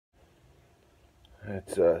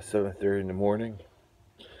It's 7:30 in the morning.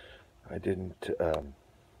 I didn't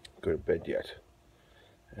go to bed yet.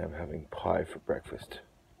 I'm having pie for breakfast.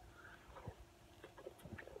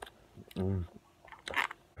 Some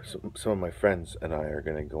of my friends and I are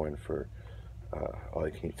going to go in for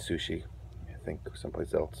all-you-can-eat sushi, I think,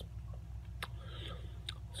 someplace else.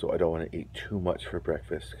 So I don't want to eat too much for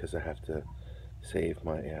breakfast because I have to save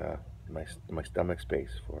my stomach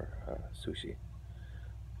space for sushi.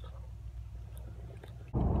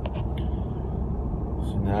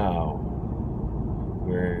 So now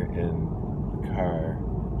we're in the car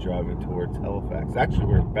driving towards Halifax. Actually,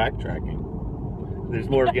 we're backtracking. There's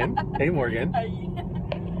Morgan. Hey, Morgan.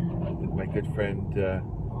 My good friend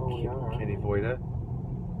Kenny Voida.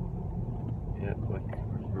 Yeah, look,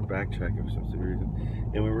 we're backtracking for some stupid reason.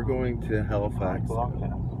 And we were going to Halifax.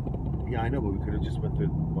 Yeah, I know, but we could have just went to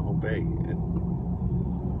Mahone Bay.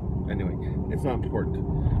 And anyway, it's not important.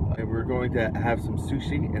 And we're going to have some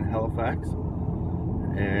sushi in Halifax.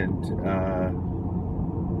 And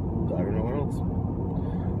I don't know what else.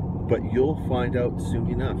 But you'll find out soon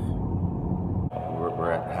enough.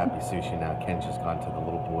 We're at Happy Sushi now. Ken's just gone to the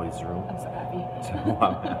little boys' room. I'm so happy. So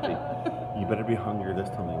I'm happy. You better be hungrier this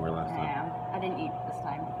time than you were last time. I am. I didn't eat this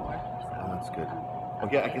time before. So Oh, that's good.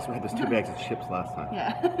 Okay, I guess we had those 2 bags of chips last time.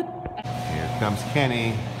 Yeah. Here comes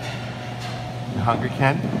Kenny. You hungry,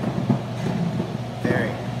 Ken?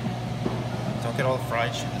 Very. Don't get all the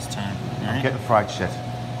fried shit this time. I'm getting fried shit.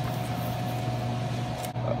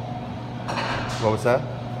 What was that?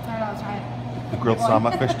 I don't know, try it. The grilled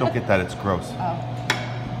salmon fish? Don't get that, it's gross. Oh.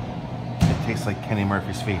 It tastes like Kenny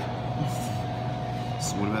Murphy's feet.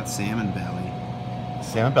 So what about salmon belly?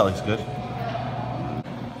 Salmon belly's good.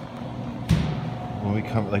 When we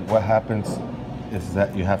come, like, what happens is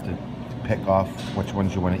that you have to pick off which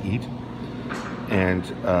ones you want to eat. And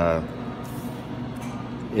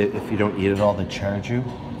if you don't eat it all, they charge you.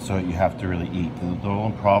 So you have to really eat. The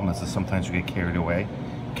only problem is that sometimes you get carried away.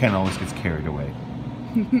 Ken always gets carried away.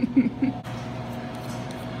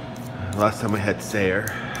 Last time we had Sayer.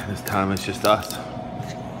 This time it's just us.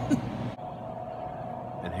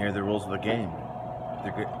 And here are the rules of the game.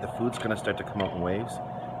 The food's gonna start to come out in waves,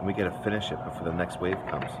 and we gotta finish it before the next wave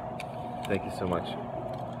comes. Thank you so much.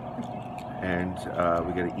 And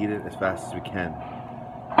we gotta eat it as fast as we can,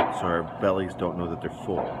 so our bellies don't know that they're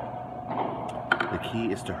full. The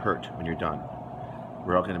key is to hurt when you're done.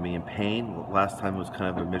 We're all gonna be in pain. Last time was kind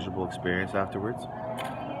of a miserable experience afterwards.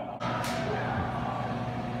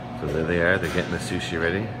 So there they are, they're getting the sushi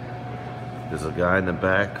ready. There's a guy in the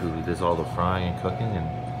back who does all the frying and cooking, and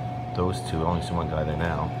those two, I only see one guy there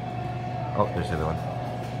now. Oh, there's the other one.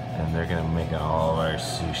 And they're gonna make all of our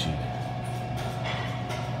sushi.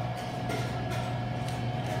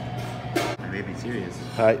 I may be serious.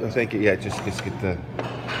 Thank you. Yeah, just get the.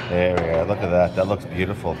 There we are. Look at that. That looks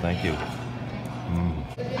beautiful. Thank you.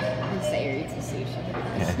 Sayer eats the sushi.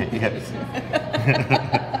 Yes.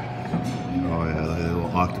 Oh yeah, look at the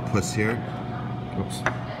little octopus here. Oops.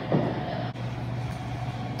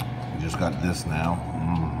 We just got this now.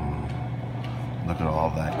 Look at all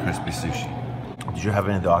that crispy sushi. Did you have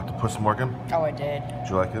any of the octopus, Morgan? Oh, I did. Did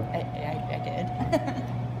you like it? I did.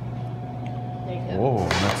 There you go. Whoa,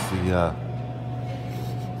 that's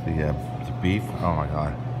the beef. Oh my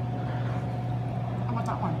god. I want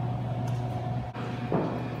that one.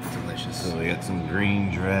 Delicious. So we got some green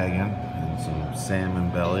dragon and some salmon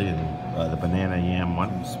belly and the banana yam one.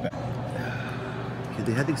 Okay,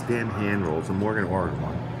 they had these damn hand rolls, and Morgan ordered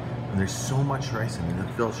one, and there's so much rice in it, it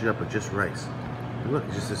fills you up with just rice. And look,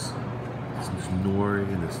 it's just this nori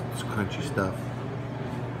and this crunchy stuff,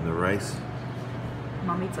 and the rice.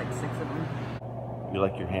 Mom eats like 6 of them. You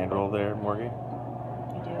like your hand roll there, Morgan? I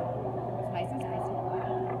do. It's nice and spicy.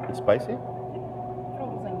 It's spicy?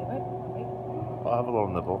 Probably like it. I'll have a little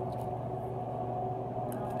nibble.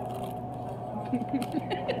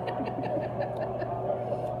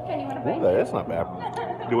 Ken, you want a Oh, bite? that's not bad.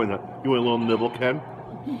 You want a little nibble, Ken?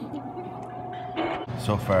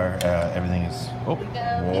 So far, everything is. Oh,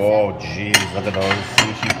 whoa, jeez! Look at those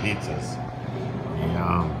sushi pizzas.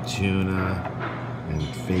 Yum, tuna and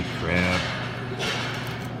fake crab.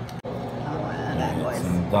 And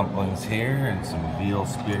some dumplings here, and some veal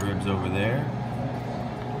spear ribs over there.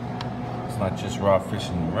 It's not just raw fish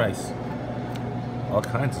and rice. All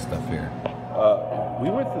kinds of stuff here. We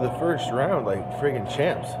went through the first round like friggin'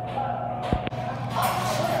 champs.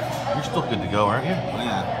 You're still good to go, aren't you? Oh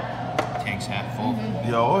yeah. Tank's half full.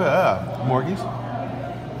 Oh yeah, Morgies.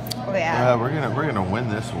 Oh, Yeah, we're gonna win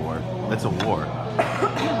this war. It's a war.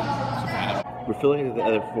 We're filling in the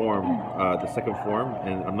other form, the second form,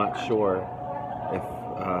 and I'm not sure if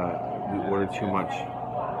we ordered too much,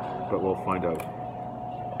 but we'll find out.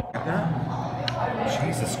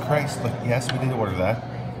 Jesus Christ! Like, yes, we did order that.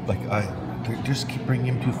 Like, they just keep bringing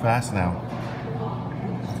him too fast now.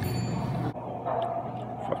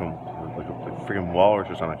 Fucking like a freaking walrus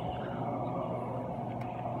or something.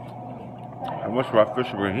 How much rock fish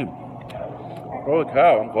are we eating? Holy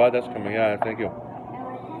cow! I'm glad that's coming out. Thank you.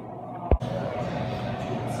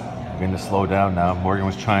 I'm going to slow down now. Morgan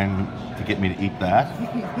was trying to get me to eat that.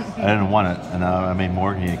 I didn't want it, and I made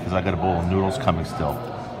Morgan eat it because I got a bowl of noodles coming still.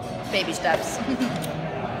 Baby steps.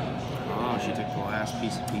 Oh, she took the last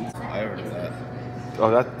piece of pizza. I ordered that. Oh,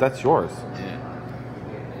 that's yours. Yeah.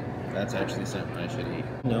 That's actually something I should eat.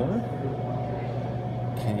 No?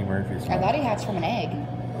 Kenny Murphy's. I thought he hatched from an egg.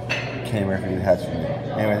 Kenny Murphy hatched from me.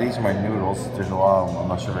 Anyway, these are my noodles. There's a lot of them. I'm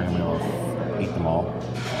not sure if I'm going to be able to eat them all.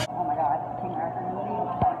 Oh my god, King Arthur movie,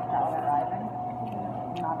 like how they're rising.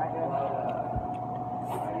 Not that good.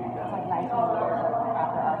 It's like 19 years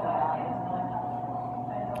after Arthur died. It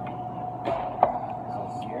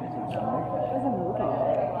was a movie.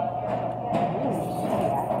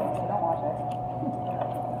 Don't watch it.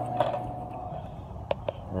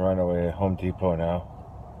 We're on our way to Home Depot now.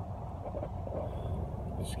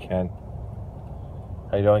 This is Ken.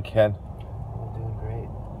 How you doing, Ken? I'm doing great.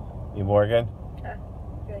 You, Morgan?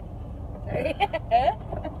 Good. Sorry.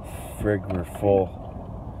 Frig, we're full.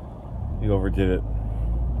 You overdid it.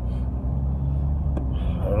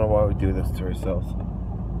 I don't know why we do this to ourselves.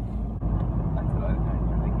 That's good.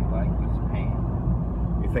 I think you like this pain.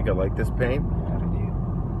 You think I like this pain? Yeah, I do.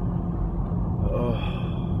 Oh.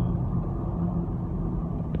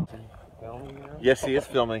 Filming now? Yes, he is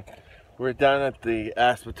filming. We're down at the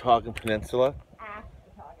Aspetargan Peninsula.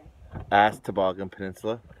 Aspetargan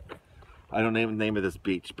Peninsula. I don't know the name of this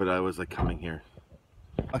beach, but I was like coming here.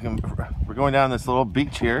 We're going down this little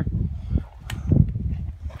beach here.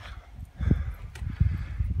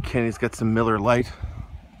 Kenny's got some Miller Lite.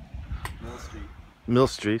 Mill Street. Mill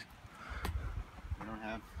Street. We don't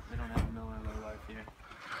have Miller Low Life here.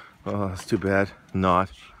 Oh, that's too bad.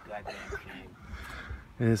 Not. Goddamn shame.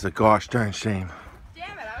 It is a gosh darn shame.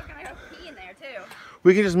 Damn it, I was gonna go pee in there too.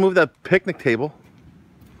 We can just move that picnic table.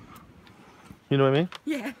 You know what I mean?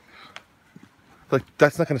 Yeah. Like,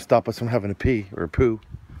 that's not going to stop us from having a pee or a poo.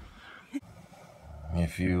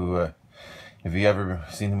 If you ever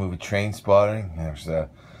seen the movie Train Spotting, there's the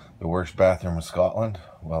worst bathroom in Scotland.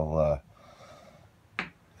 Well,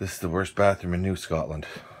 this is the worst bathroom in New Scotland.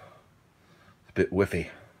 It's a bit whiffy.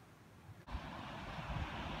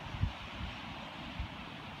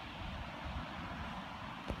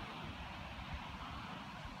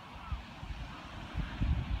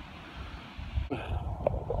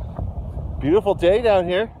 Beautiful day down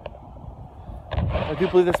here. I do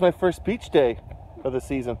believe that's my first beach day of the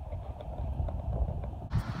season.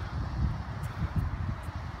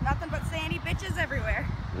 Nothing but sandy bitches everywhere.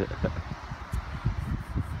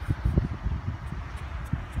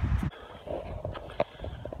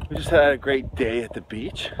 We just had a great day at the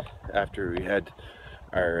beach after we had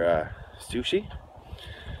our sushi.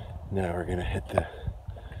 Now we're gonna hit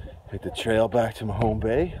the trail back to Mahone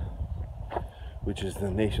Bay, which is the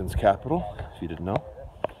nation's capital, if you didn't know.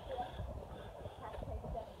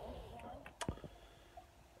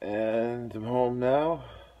 And I'm home now.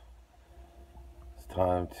 It's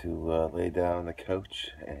time to lay down on the couch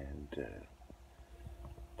and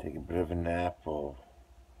take a bit of a nap while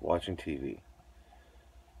watching TV.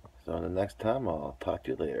 So the next time, I'll talk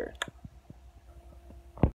to you later.